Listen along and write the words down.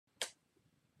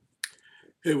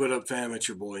Hey, what up, fam? It's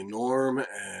your boy Norm,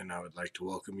 and I would like to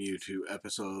welcome you to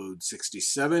episode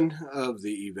 67 of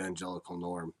the Evangelical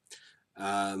Norm.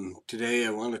 Today, I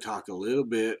want to talk a little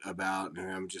bit about,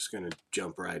 and I'm just going to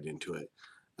jump right into it,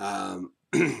 um,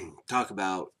 talk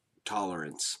about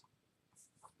tolerance.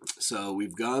 So,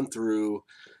 we've gone through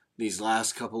these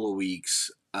last couple of weeks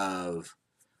of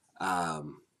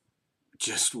um,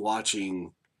 just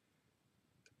watching.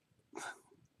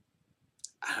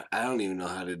 I don't even know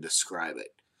how to describe it.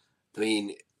 I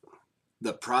mean,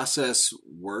 the process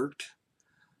worked.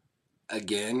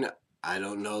 Again, I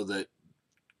don't know that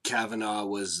Kavanaugh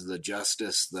was the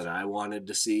justice that I wanted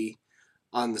to see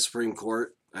on the Supreme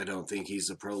Court. I don't think he's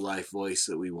the pro-life voice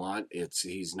that we want.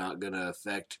 He's not going to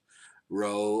affect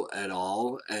Roe at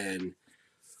all, and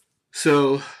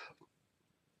so,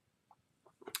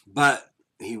 but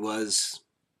he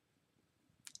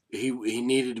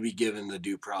needed to be given the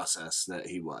due process that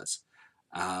he was.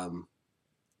 Um,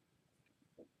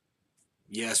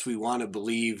 yes, we want to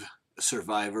believe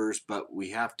survivors, but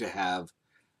we have to have.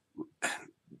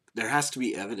 There has to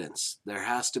be evidence. There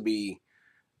has to be.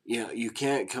 You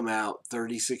can't come out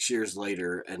 36 years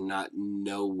later and not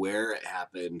know where it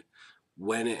happened,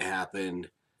 when it happened,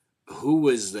 who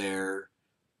was there.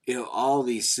 All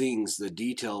these things, the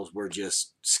details were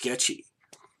just sketchy.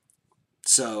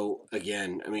 So,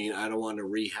 again, I mean, I don't want to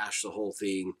rehash the whole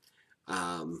thing.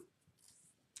 Um,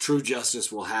 True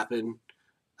justice will happen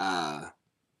uh,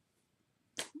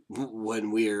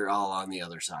 when we're all on the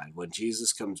other side. When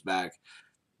Jesus comes back,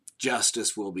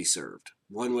 justice will be served,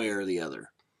 one way or the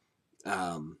other.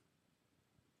 Um,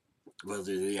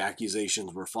 Whether the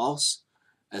accusations were false,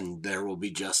 and there will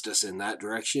be justice in that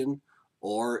direction,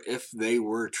 or if they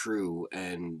were true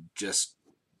and just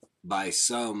by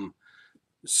some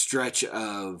stretch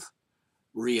of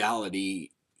reality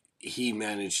he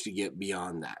managed to get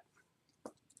beyond that.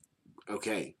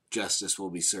 Okay, justice will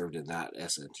be served in that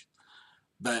essence.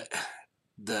 But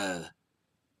the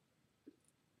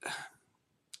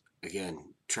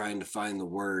again, trying to find the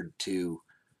word to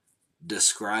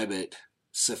describe it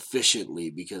sufficiently,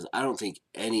 because I don't think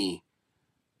any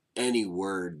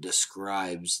word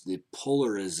describes the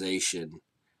polarization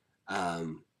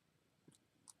um,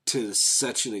 to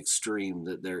such an extreme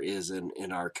that there is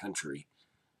in our country,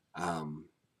 um,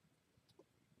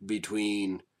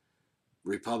 between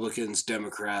Republicans,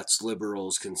 Democrats,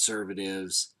 liberals,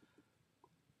 conservatives.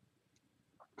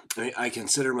 I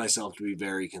consider myself to be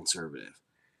very conservative,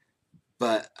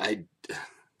 but a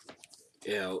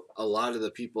lot of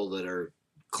the people that are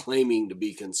claiming to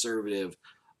be conservative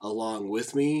along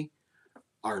with me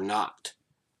are not.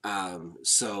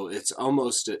 So it's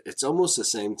almost the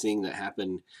same thing that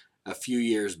happened a few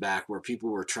years back, where people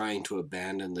were trying to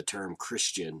abandon the term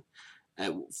Christian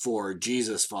for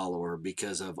Jesus follower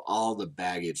because of all the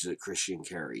baggage that Christian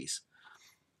carries.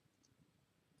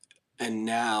 And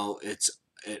now it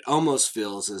almost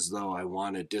feels as though I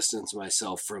want to distance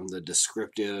myself from the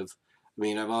descriptive. I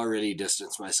mean, I've already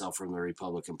distanced myself from the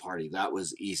Republican Party. That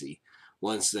was easy.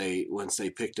 Once they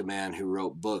picked a man who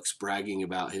wrote books bragging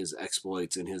about his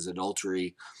exploits and his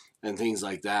adultery and things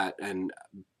like that, and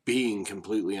being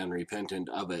completely unrepentant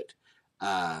of it,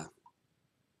 uh,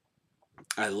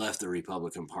 I left the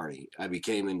Republican Party. I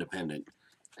became independent,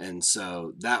 and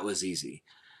so that was easy.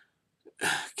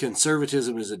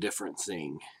 Conservatism is a different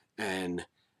thing, and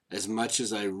as much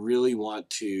as I really want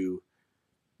to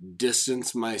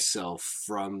distance myself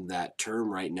from that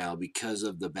term right now because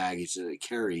of the baggage that it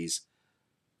carries,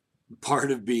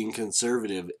 part of being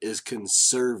conservative is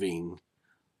conserving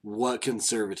what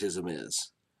conservatism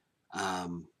is.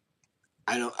 Um,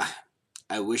 I don't.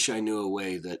 I wish I knew a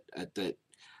way that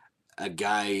a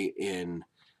guy in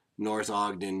North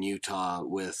Ogden, Utah,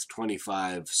 with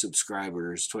 25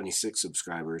 subscribers, 26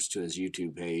 subscribers to his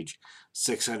YouTube page,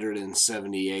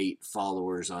 678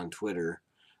 followers on Twitter,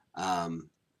 um,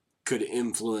 could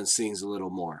influence things a little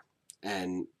more.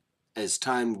 And as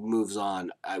time moves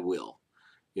on, I will.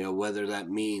 Whether that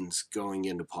means going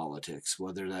into politics,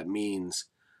 whether that means,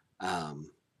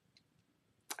 um,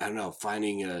 I don't know,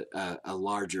 finding a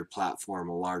larger platform,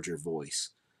 a larger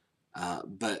voice.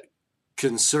 But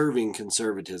conserving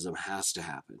conservatism has to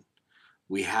happen.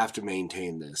 We have to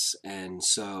maintain this. And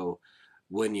so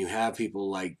when you have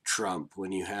people like Trump,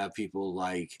 when you have people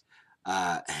like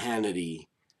Hannity,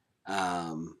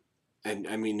 um, and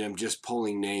I mean, I'm just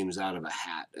pulling names out of a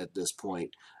hat at this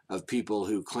point of people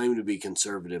who claim to be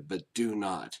conservative but do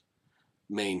not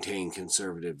maintain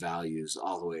conservative values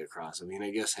all the way across. I mean,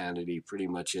 I guess Hannity pretty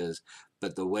much is,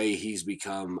 but the way he's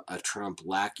become a Trump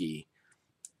lackey,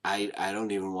 I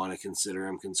don't even want to consider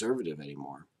him conservative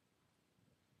anymore.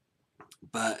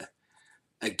 But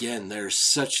again, there's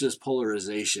such this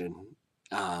polarization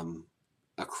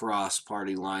across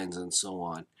party lines and so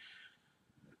on.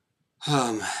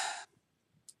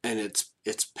 And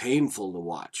it's painful to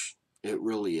watch. It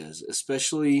really is,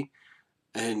 especially,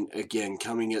 and again,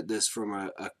 coming at this from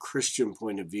a Christian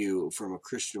point of view, from a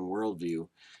Christian worldview,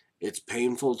 it's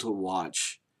painful to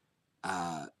watch,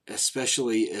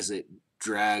 especially as it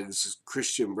drags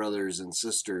Christian brothers and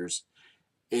sisters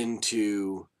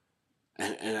into,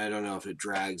 and I don't know if it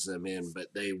drags them in,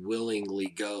 but they willingly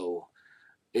go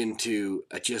into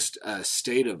just a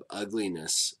state of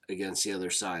ugliness against the other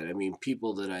side. I mean,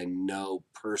 people that I know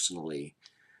personally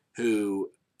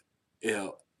who, you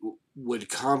know, would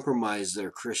compromise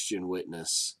their Christian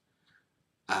witness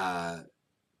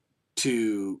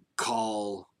to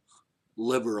call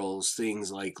liberals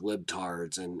things like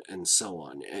libtards and so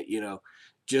on.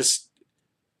 Just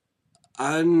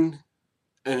un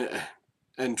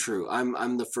and true.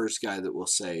 I'm the first guy that will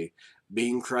say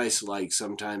being Christ-like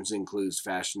sometimes includes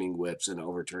fashioning whips and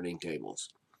overturning tables,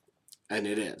 and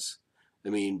it is. I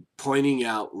mean, pointing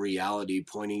out reality,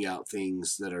 pointing out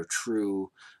things that are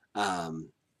true,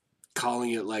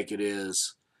 calling it like it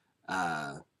is,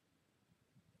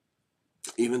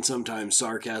 even sometimes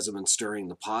sarcasm and stirring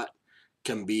the pot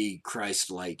can be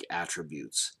Christ-like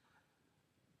attributes.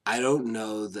 I don't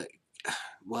know that,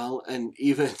 well, and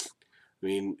even, I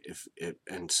mean, if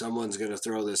and someone's going to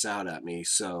throw this out at me,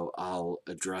 so I'll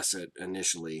address it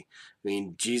initially. I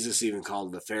mean, Jesus even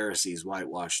called the Pharisees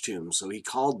whitewashed tombs, so he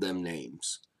called them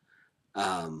names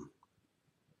to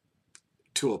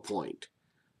a point.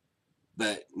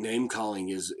 But name calling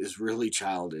is really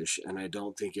childish, and I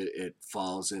don't think it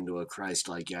falls into a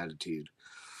Christ-like attitude.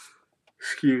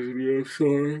 Excuse me, I'm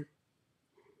sorry.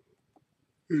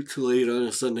 It's late on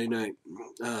a Sunday night.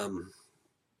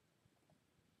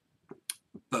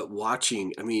 But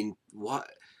watching, I mean,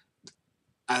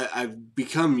 I've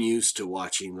become used to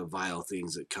watching the vile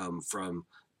things that come from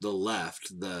the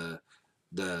left, the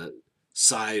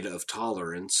side of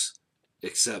tolerance,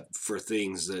 except for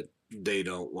things that they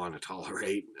don't want to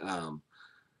tolerate.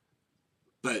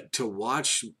 But to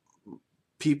watch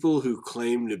people who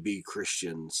claim to be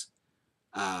Christians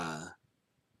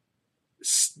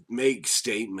make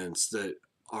statements that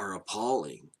are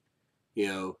appalling,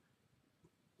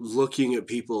 looking at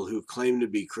people who claim to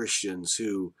be Christians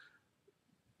who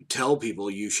tell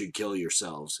people you should kill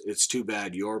yourselves. It's too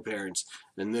bad your parents,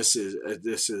 and this is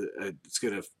it's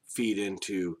going to feed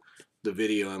into the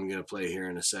video I'm going to play here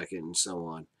in a second and so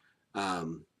on.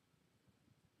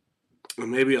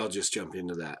 Maybe I'll just jump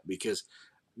into that because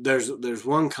there's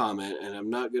one comment, and I'm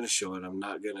not going to show it. I'm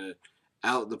not going to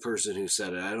out the person who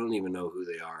said it. I don't even know who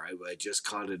they are. I just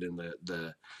caught it in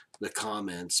the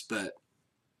comments, but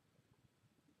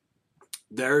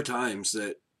there are times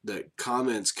that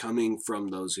comments coming from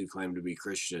those who claim to be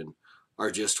Christian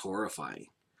are just horrifying.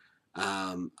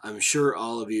 I'm sure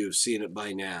all of you have seen it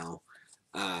by now.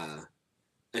 And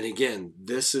again,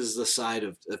 this is the side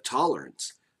of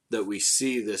tolerance that we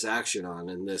see this action on,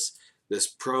 and this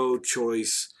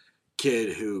pro-choice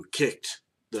kid who kicked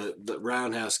the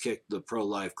roundhouse kicked the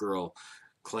pro-life girl,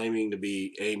 claiming to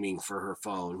be aiming for her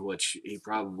phone, which he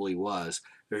probably was.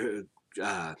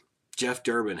 Jeff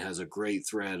Durbin has a great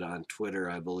thread on Twitter,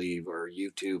 I believe, or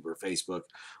YouTube or Facebook,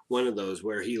 one of those,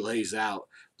 where he lays out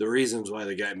the reasons why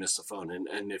the guy missed the phone.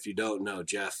 And if you don't know,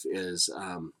 Jeff is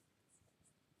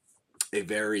a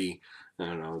very, I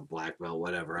don't know, black belt,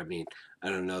 whatever. I mean, I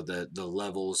don't know the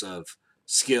levels of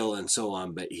skill and so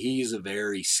on, but he's a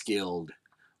very skilled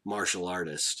martial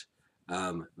artist.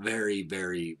 Very,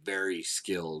 very, very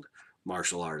skilled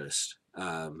martial artist.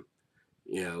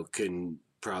 Can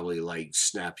probably like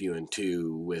snap you in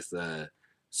two with a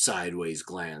sideways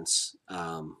glance.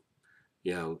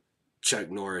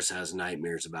 Chuck Norris has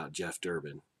nightmares about Jeff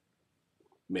Durbin.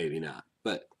 Maybe not,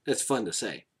 but it's fun to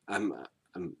say. I'm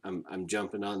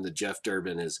jumping on the Jeff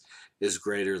Durbin is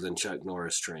greater than Chuck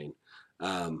Norris train.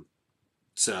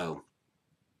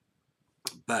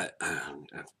 But I'm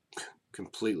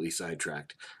completely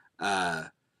sidetracked.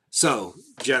 So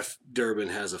Jeff Durbin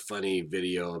has a funny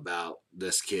video about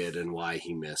this kid and why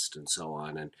he missed and so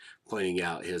on, and pointing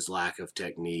out his lack of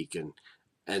technique,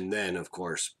 and then of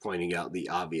course pointing out the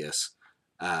obvious,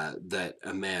 that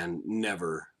a man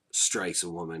never strikes a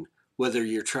woman, whether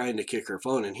you're trying to kick her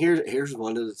phone. And here's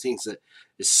one of the things that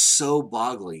is so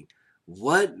boggling.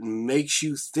 What makes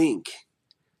you think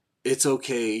it's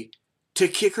okay to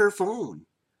kick her phone?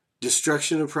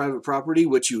 Destruction of private property,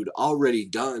 which you'd already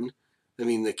done. I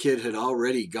mean, the kid had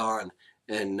already gone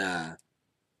and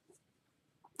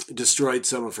destroyed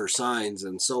some of her signs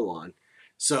and so on.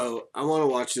 So I want to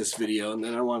watch this video, and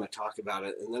then I want to talk about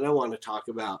it, and then I want to talk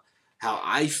about how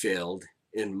I failed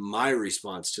in my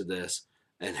response to this,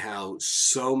 and how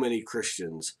so many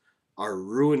Christians are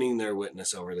ruining their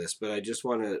witness over this. But I just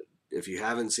want to, if you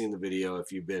haven't seen the video,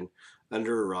 if you've been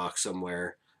under a rock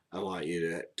somewhere, I want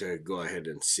you to go ahead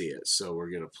and see it. So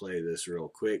we're going to play this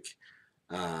real quick,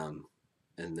 and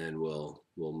then we'll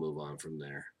move on from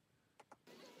there.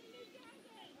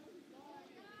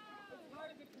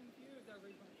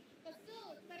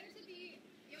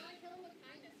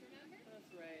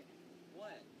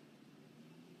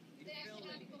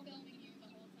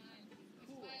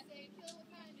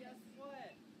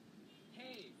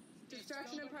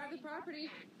 Destruction of private property.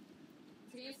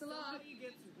 It's against the law.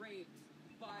 Gets raped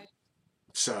by...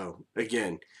 So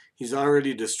again, he's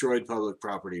already destroyed public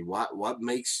property. What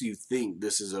makes you think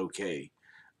this is okay?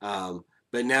 But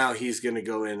now he's going to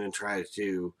go in and try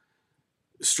to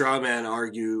straw man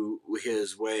argue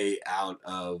his way out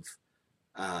of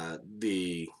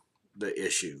the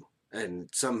issue, and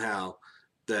somehow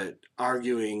that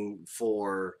arguing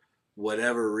for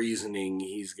whatever reasoning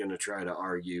he's going to try to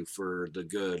argue for the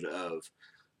good of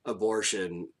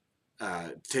abortion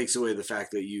takes away the fact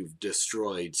that you've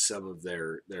destroyed some of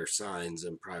their signs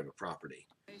and private property.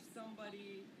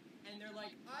 Somebody, and they're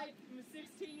like, I'm a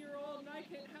 16-year-old and I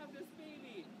can't have this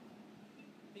baby.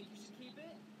 Think you should keep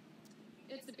it?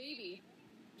 It's a baby.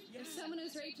 Yes. If someone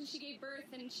is raped and she gave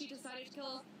birth and she decided to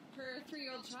kill her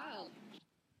 3-year-old child.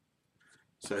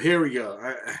 So here we go.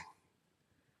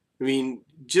 I mean,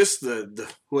 just the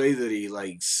way that he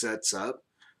like sets up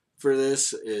for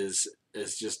this is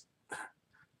just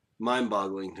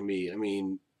mind-boggling to me. I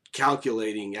mean,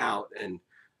 calculating out, and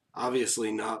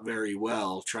obviously not very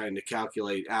well, trying to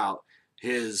calculate out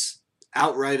his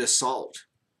outright assault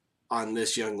on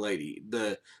this young lady.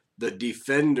 The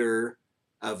defender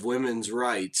of women's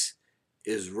rights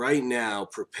is right now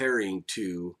preparing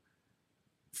to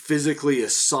physically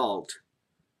assault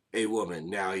a woman.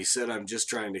 Now, he said, I'm just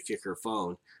trying to kick her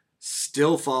phone.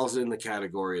 Still falls in the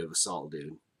category of assault,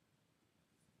 dude.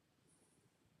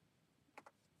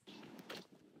 I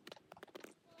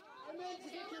meant to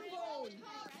kick your phone.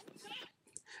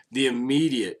 The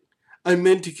immediate, I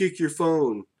meant to kick your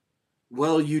phone.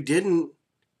 Well, you didn't.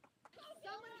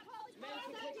 Someone call the cops.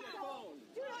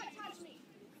 Do not touch me.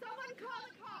 Someone call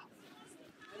the cops.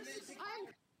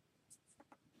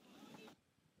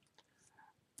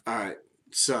 All right.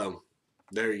 So,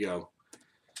 there you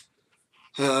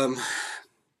go.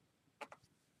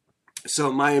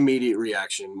 So my immediate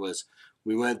reaction was,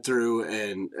 we went through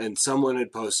and someone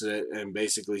had posted it and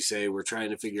basically say, we're trying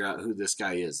to figure out who this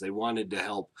guy is. They wanted to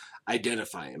help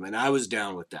identify him, and I was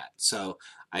down with that. So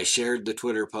I shared the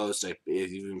Twitter post. I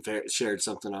even shared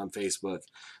something on Facebook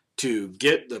to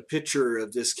get the picture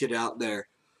of this kid out there.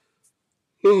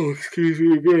 Oh, excuse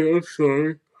me again. I'm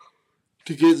sorry.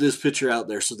 To get this picture out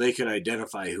there so they could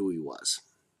identify who he was.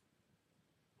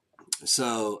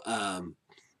 So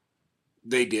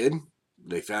they did.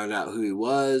 They found out who he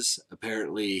was.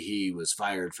 Apparently, he was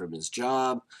fired from his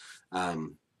job.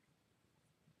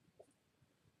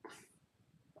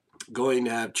 Going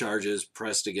to have charges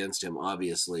pressed against him,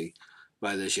 obviously,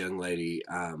 by this young lady.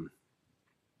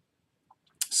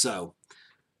 So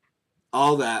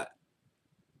all that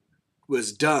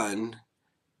was done,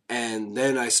 and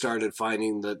then I started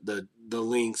finding the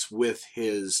links with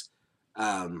his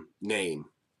name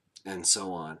and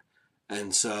so on.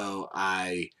 And so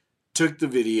I took the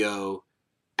video,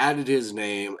 added his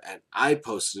name, and I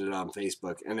posted it on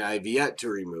Facebook, and I've yet to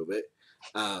remove it.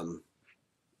 And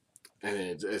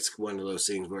it's one of those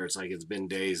things where it's like it's been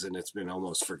days and it's been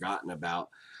almost forgotten about.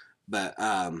 But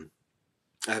I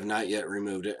have not yet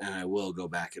removed it, and I will go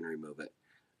back and remove it.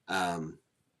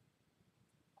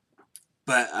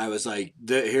 But I was like,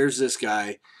 here's this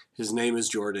guy. His name is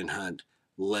Jordan Hunt.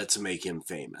 Let's make him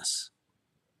famous.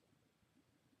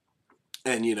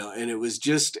 And, you know, and it was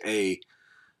just I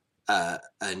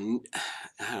don't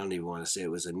even want to say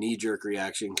it was a knee-jerk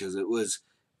reaction, because it was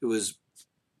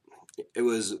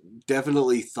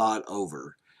definitely thought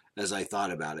over as I thought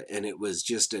about it. And it was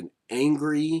just an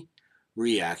angry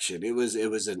reaction. It was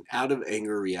an out of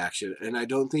anger reaction. And I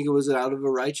don't think it was out of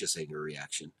a righteous anger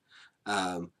reaction.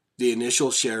 The initial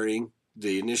sharing,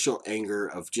 the initial anger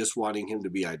of just wanting him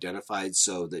to be identified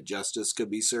so that justice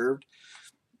could be served,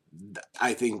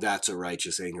 I think that's a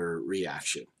righteous anger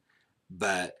reaction.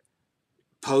 But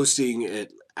posting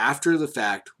it after the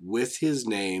fact with his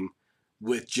name,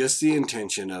 with just the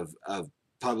intention of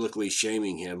publicly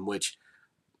shaming him, which,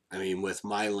 I mean, with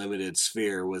my limited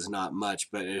sphere was not much,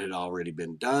 but it had already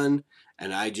been done,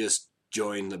 and I just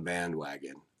joined the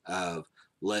bandwagon of,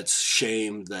 let's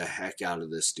shame the heck out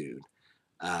of this dude.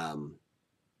 And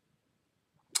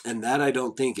that I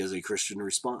don't think is a Christian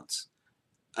response,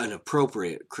 an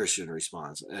appropriate Christian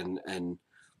response. And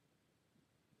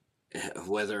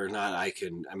whether or not I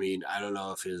don't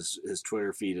know if his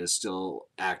Twitter feed is still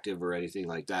active or anything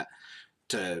like that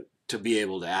to be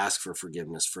able to ask for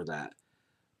forgiveness for that.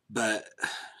 But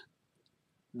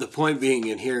the point being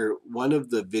in here, one of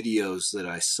the videos that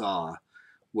I saw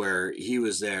where he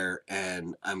was there,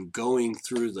 and I'm going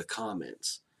through the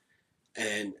comments.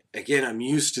 And again, I'm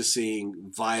used to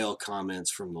seeing vile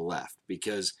comments from the left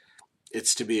because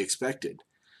it's to be expected.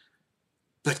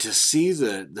 But to see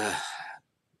the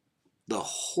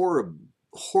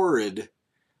horrid,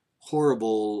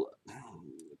 horrible,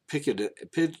 pick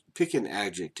an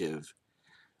adjective,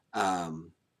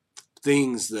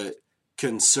 things that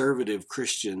conservative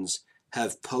Christians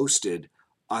have posted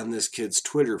on this kid's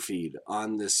Twitter feed,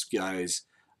 on this guy's,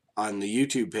 on the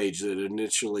YouTube page that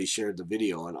initially shared the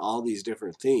video, on all these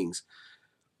different things,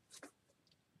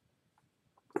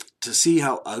 to see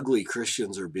how ugly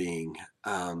Christians are being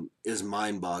is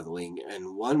mind-boggling.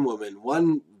 And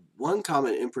one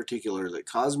comment in particular that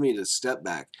caused me to step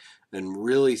back and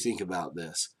really think about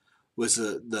this was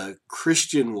the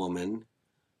Christian woman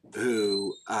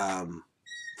who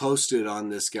posted on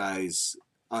this guy's,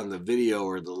 on the video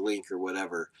or the link or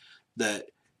whatever, that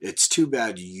it's too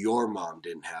bad your mom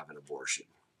didn't have an abortion.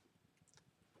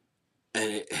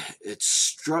 And it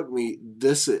struck me,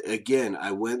 this, again,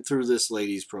 I went through this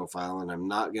lady's profile, and I'm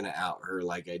not going to out her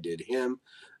like I did him,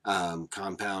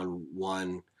 compound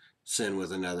one sin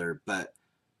with another, but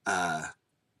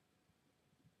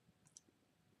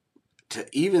to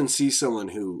even see someone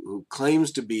who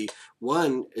claims to be,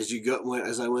 one,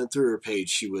 as I went through her page,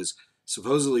 she was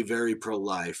supposedly very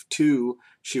pro-life. Two,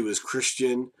 she was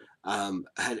Christian.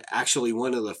 Had actually,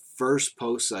 one of the first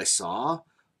posts I saw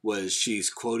was she's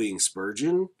quoting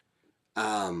Spurgeon,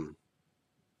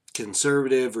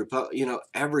 conservative,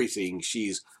 everything.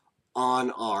 She's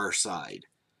on our side.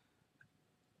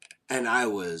 And I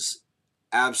was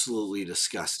absolutely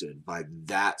disgusted by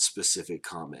that specific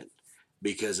comment.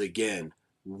 Because again,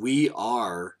 we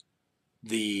are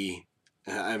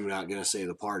I'm not going to say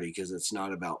the party because it's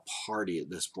not about party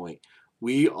at this point.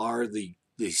 We are the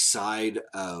side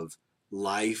of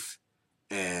life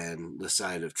and the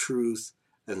side of truth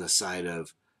and the side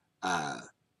of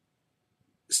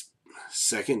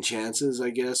second chances,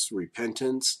 I guess,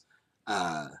 repentance,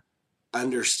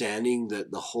 understanding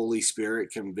that the Holy Spirit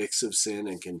convicts of sin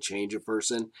and can change a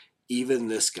person, even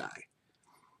this guy.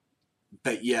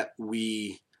 But yet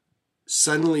we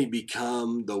suddenly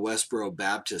become the Westboro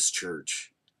Baptist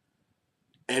Church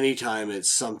anytime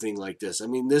it's something like this. I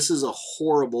mean, this is a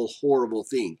horrible, horrible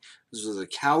thing. This was a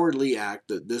cowardly act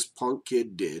that this punk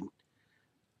kid did,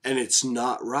 and it's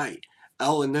not right.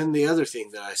 Oh, and then the other thing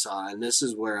that I saw, and this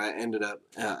is where I ended up,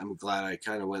 I'm glad I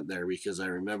kind of went there because I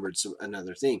remembered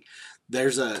another thing.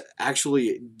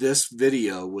 Actually, this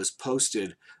video was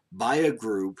posted by a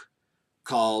group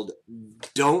called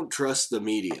Don't Trust the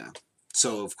Media.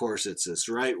 So, of course, it's this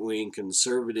right-wing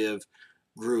conservative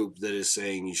group that is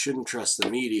saying you shouldn't trust the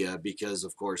media because,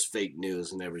 of course, fake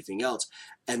news and everything else.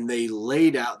 And they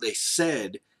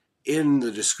said in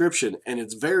the description, and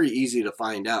it's very easy to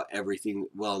find out everything,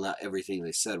 well, not everything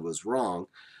they said was wrong,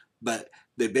 but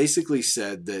they basically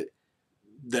said that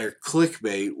their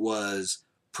clickbait was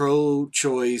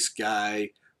pro-choice guy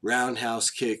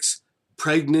roundhouse kicks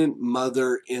pregnant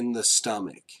mother in the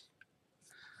stomach.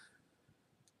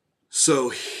 So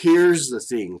here's the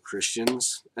thing,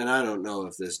 Christians, and I don't know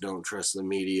if this Don't Trust the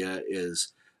Media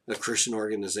is a Christian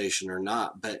organization or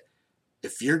not, but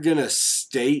if you're going to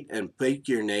state and fake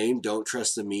your name, Don't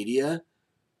Trust the Media,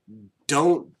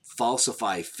 don't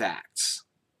falsify facts.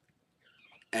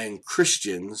 And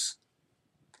Christians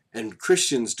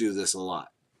do this a lot.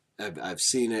 I've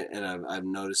seen it and I've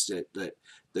noticed it, that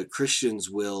the Christians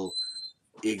will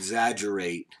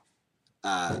exaggerate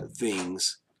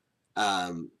things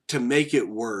to make it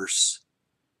worse.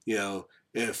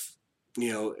 If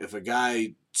a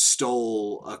guy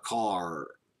stole a car,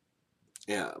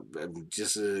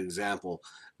 just as an example,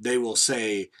 they will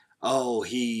say, oh,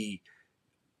 he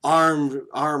armed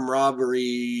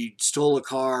robbery, stole a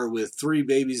car with 3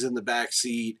 babies in the back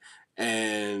seat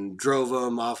and drove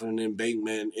them off an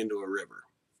embankment into a river.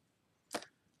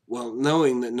 Well,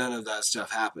 knowing that none of that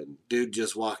stuff happened, dude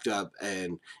just walked up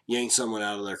and yanked someone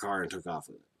out of their car and took off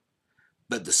with it.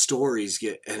 But the stories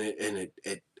get,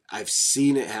 I've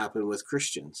seen it happen with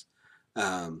Christians.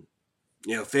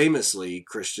 Famously,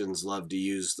 Christians love to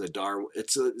use the Darwin.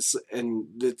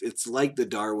 It's like the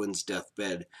Darwin's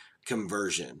deathbed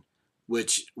conversion,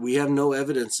 which we have no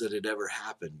evidence that it ever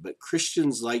happened. But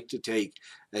Christians like to take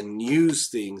and use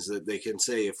things that they can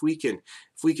say, if we can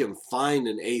find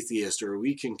an atheist, or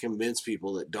we can convince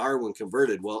people that Darwin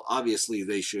converted, well, obviously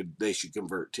they should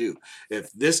convert too.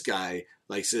 If this guy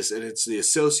likes this, and it's the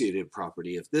associative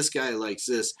property, if this guy likes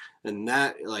this and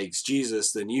that likes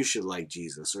Jesus, then you should like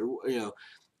Jesus, or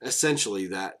essentially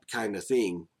that kind of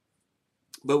thing.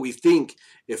 But we think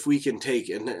if we can take,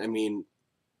 and I mean,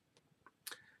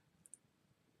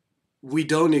 we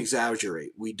don't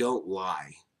exaggerate, we don't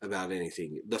lie about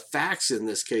anything. The facts in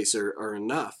this case are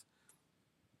enough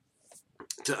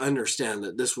to understand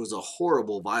that this was a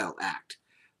horrible, vile act.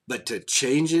 But to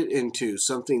change it into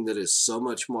something that is so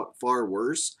much far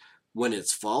worse when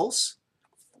it's false,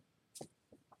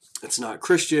 it's not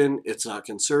Christian, it's not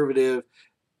conservative.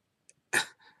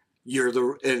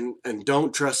 And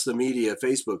don't trust the media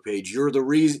Facebook page. You're the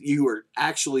reason. You are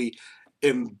actually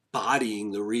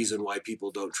embodying the reason why people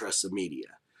don't trust the media.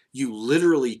 You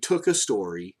literally took a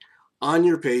story on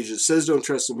your page that says don't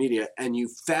trust the media, and you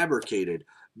fabricated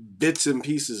bits and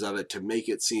pieces of it to make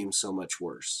it seem so much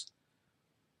worse.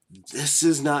 This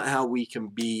is not how we can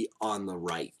be on the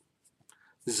right.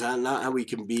 This is not how we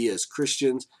can be as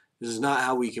Christians. This is not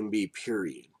how we can be,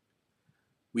 period.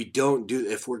 We don't do,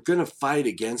 if we're going to fight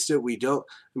against it, we don't,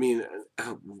 I mean,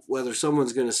 whether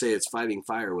someone's going to say it's fighting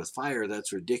fire with fire,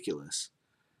 that's ridiculous.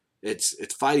 It's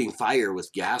fighting fire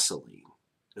with gasoline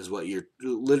is what you're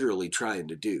literally trying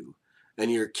to do. And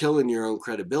you're killing your own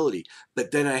credibility.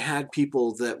 But then I had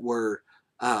people that were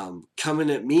coming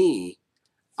at me.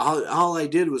 All I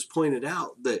did was point it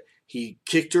out that he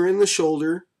kicked her in the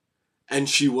shoulder and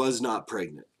she was not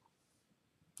pregnant.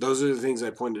 Those are the things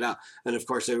I pointed out. And of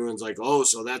course, everyone's like, oh,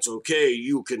 so that's okay.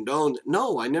 You condoned it.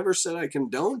 No, I never said I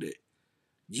condoned it.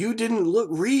 You didn't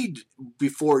read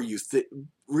before you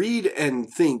read and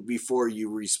think before you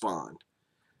respond.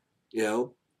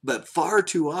 But far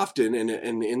too often, and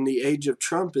in the age of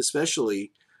Trump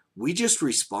especially, we just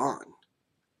respond.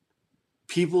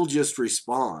 People just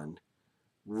respond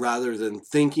rather than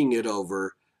thinking it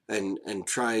over and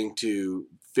trying to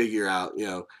figure out,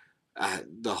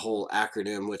 the whole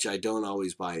acronym, which I don't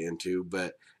always buy into,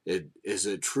 but is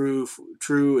it true?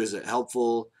 Is it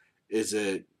helpful? Is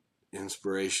it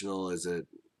inspirational? Is it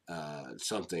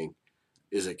something?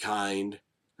 Is it kind?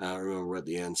 I don't remember what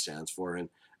the N stands for. And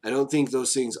I don't think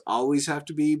those things always have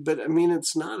to be, but I mean,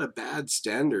 it's not a bad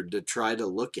standard to try to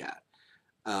look at.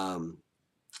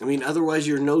 Otherwise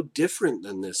you're no different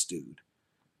than this dude.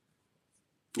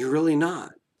 You're really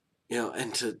not.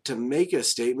 And to make a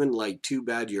statement like, too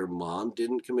bad your mom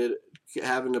didn't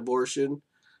have an abortion,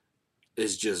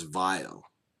 is just vile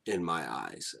in my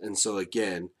eyes. And so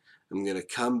again, I'm going to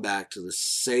come back to the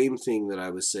same thing that I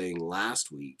was saying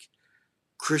last week.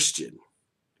 Christian,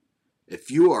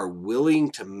 if you are willing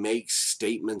to make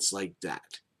statements like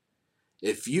that,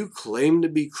 if you claim to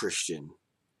be Christian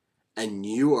and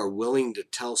you are willing to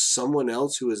tell someone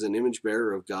else who is an image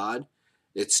bearer of God,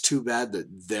 it's too bad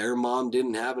that their mom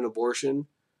didn't have an abortion,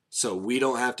 so we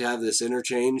don't have to have this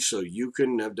interchange, so you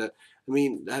couldn't have done.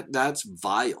 That's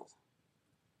vile.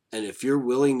 And if you're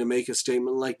willing to make a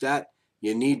statement like that,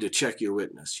 you need to check your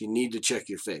witness. You need to check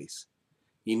your faith.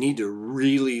 You need to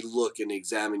really look and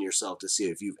examine yourself to see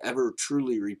if you've ever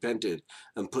truly repented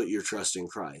and put your trust in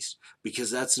Christ.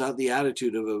 Because that's not the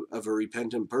attitude of a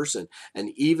repentant person.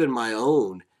 And even my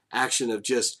own action of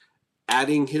just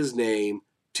adding his name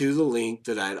to the link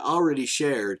that I'd already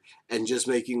shared and just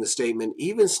making the statement,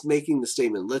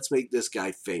 let's make this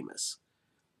guy famous.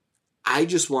 I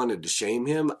just wanted to shame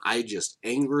him. I just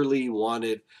angrily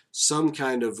wanted some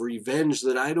kind of revenge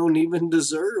that I don't even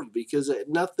deserve, because I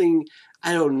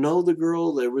don't know the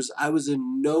girl. I was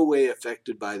in no way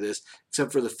affected by this,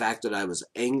 except for the fact that I was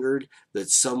angered that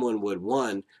someone would,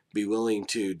 one, be willing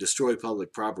to destroy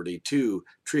public property, two,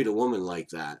 treat a woman like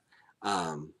that.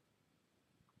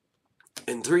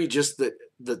 And three, just that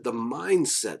the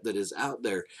mindset that is out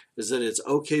there is that it's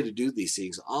okay to do these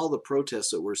things. All the protests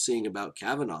that we're seeing about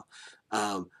Kavanaugh,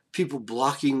 people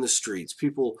blocking the streets,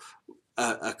 people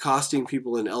accosting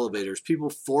people in elevators,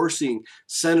 people forcing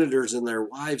senators and their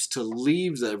wives to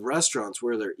leave the restaurants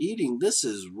where they're eating. This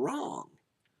is wrong.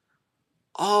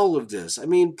 All of this.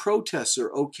 Protests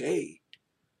are okay,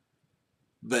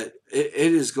 but it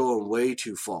is going way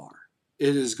too far.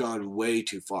 It has gone way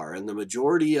too far, and the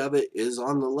majority of it is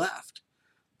on the left,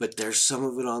 but there's some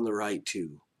of it on the right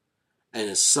too. And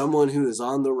as someone who is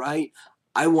on the right,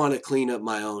 I want to clean up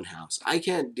my own house. I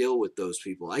can't deal with those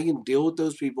people. I can deal with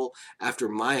those people after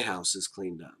my house is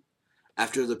cleaned up.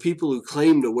 After the people who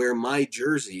claim to wear my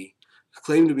jersey,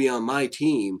 claim to be on my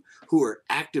team, who are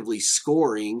actively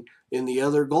scoring in the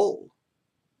other goal.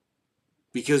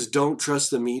 because don't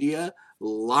trust the media,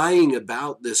 lying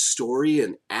about this story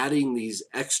and adding these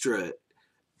extra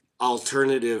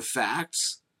alternative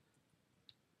facts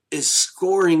is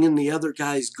scoring in the other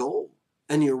guy's goal.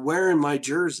 And you're wearing my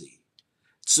jersey.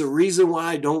 It's the reason why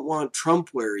I don't want Trump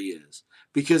where he is,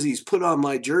 because he's put on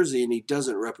my jersey and he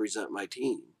doesn't represent my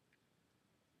team.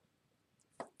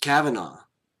 Kavanaugh,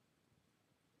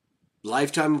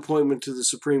 lifetime appointment to the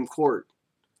Supreme Court,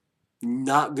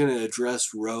 not going to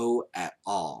address Roe at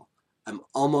all. I'm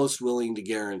almost willing to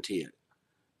guarantee it.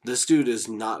 This dude is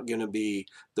not going to be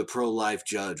the pro-life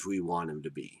judge we want him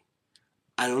to be.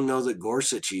 I don't know that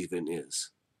Gorsuch even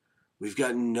is. We've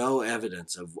got no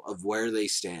evidence of where they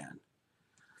stand.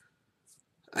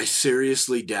 I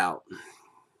seriously doubt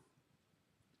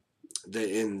that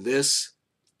in this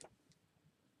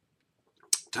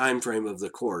time frame of the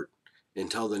court,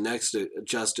 until the next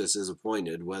justice is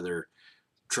appointed, whether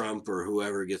Trump or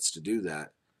whoever gets to do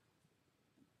that,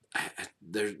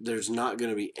 there's not going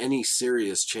to be any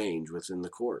serious change within the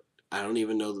court. I don't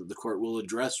even know that the court will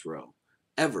address Roe,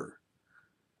 ever.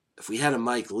 If we had a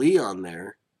Mike Lee on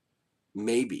there,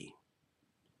 maybe.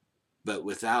 But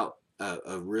without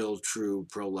a real, true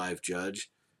pro-life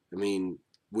judge, I mean,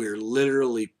 we're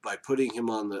literally, by putting him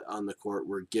on the court,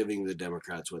 we're giving the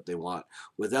Democrats what they want,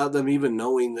 without them even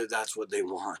knowing that that's what they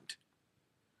want.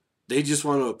 They just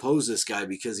want to oppose this guy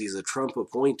because he's a Trump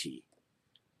appointee.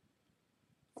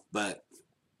 But,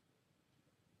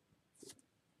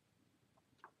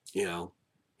 you know,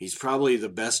 he's probably the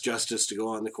best justice to go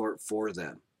on the court for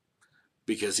them,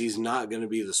 because he's not going to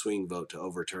be the swing vote to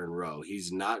overturn Roe.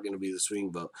 He's not going to be the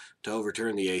swing vote to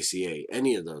overturn the ACA,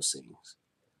 any of those things.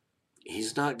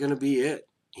 He's not going to be it.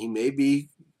 He may be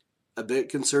a bit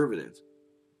conservative,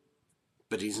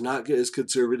 but he's not as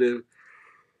conservative.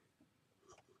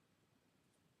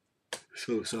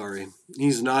 So sorry.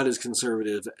 He's not as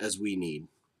conservative as we need,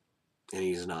 and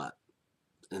he's not.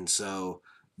 And so,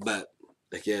 but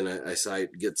again, I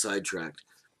get sidetracked.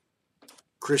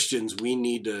 Christians, we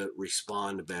need to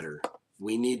respond better.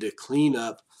 We need to clean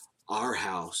up our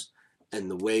house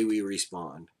and the way we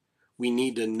respond. We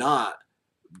need to not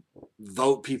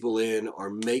vote people in or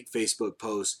make Facebook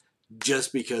posts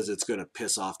just because it's going to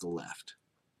piss off the left.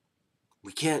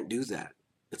 We can't do that.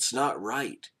 It's not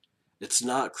right. It's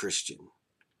not Christian.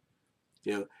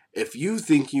 You know, if you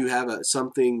think you have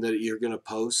something that you're going to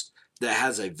post that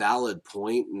has a valid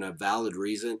point and a valid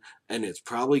reason, and it's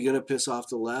probably going to piss off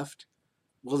the left,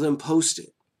 well, then post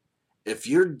it. If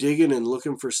you're digging and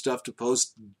looking for stuff to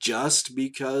post just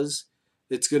because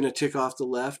it's going to tick off the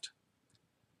left,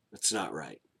 it's not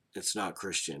right. It's not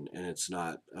Christian, and it's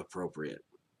not appropriate.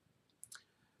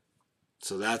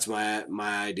 So that's my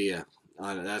idea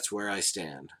on it. That's where I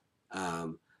stand. I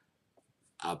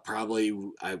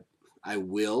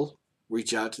will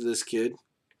reach out to this kid,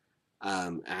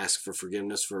 ask for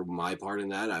forgiveness for my part in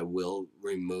that. I will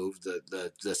remove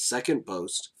the second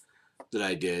post that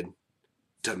I did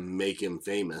to make him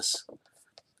famous.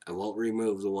 I won't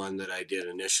remove the one that I did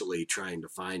initially trying to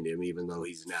find him, even though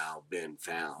he's now been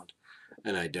found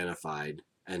and identified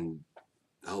and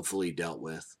hopefully dealt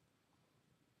with.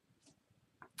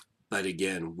 But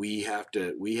again, we have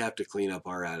to clean up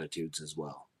our attitudes as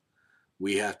well.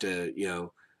 We have to, you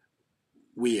know,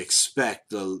 we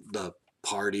expect the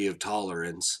party of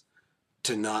tolerance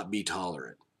to not be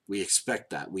tolerant. We expect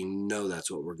that. We know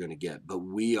that's what we're going to get. But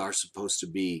we are supposed to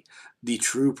be the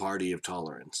true party of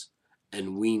tolerance,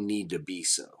 and we need to be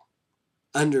so.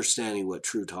 Understanding what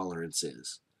true tolerance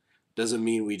is doesn't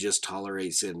mean we just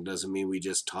tolerate sin. Doesn't mean we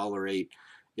just tolerate,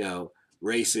 you know,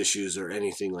 race issues or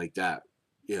anything like that.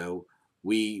 You know,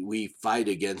 we fight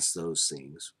against those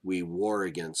things. We war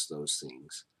against those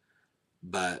things.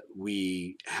 But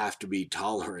we have to be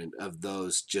tolerant of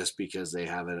those just because they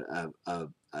have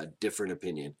a different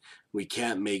opinion. We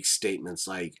can't make statements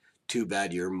like, too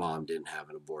bad your mom didn't have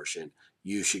an abortion,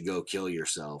 you should go kill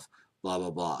yourself, blah,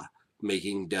 blah, blah.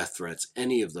 Making death threats,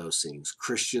 any of those things.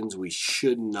 Christians, we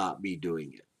should not be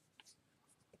doing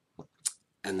it.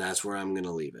 And that's where I'm going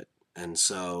to leave it. And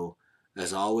so,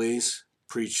 as always,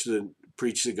 preach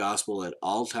the gospel at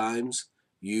all times.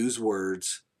 Use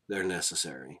words, they're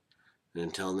necessary. And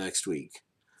until next week,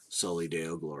 Soli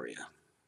Deo Gloria.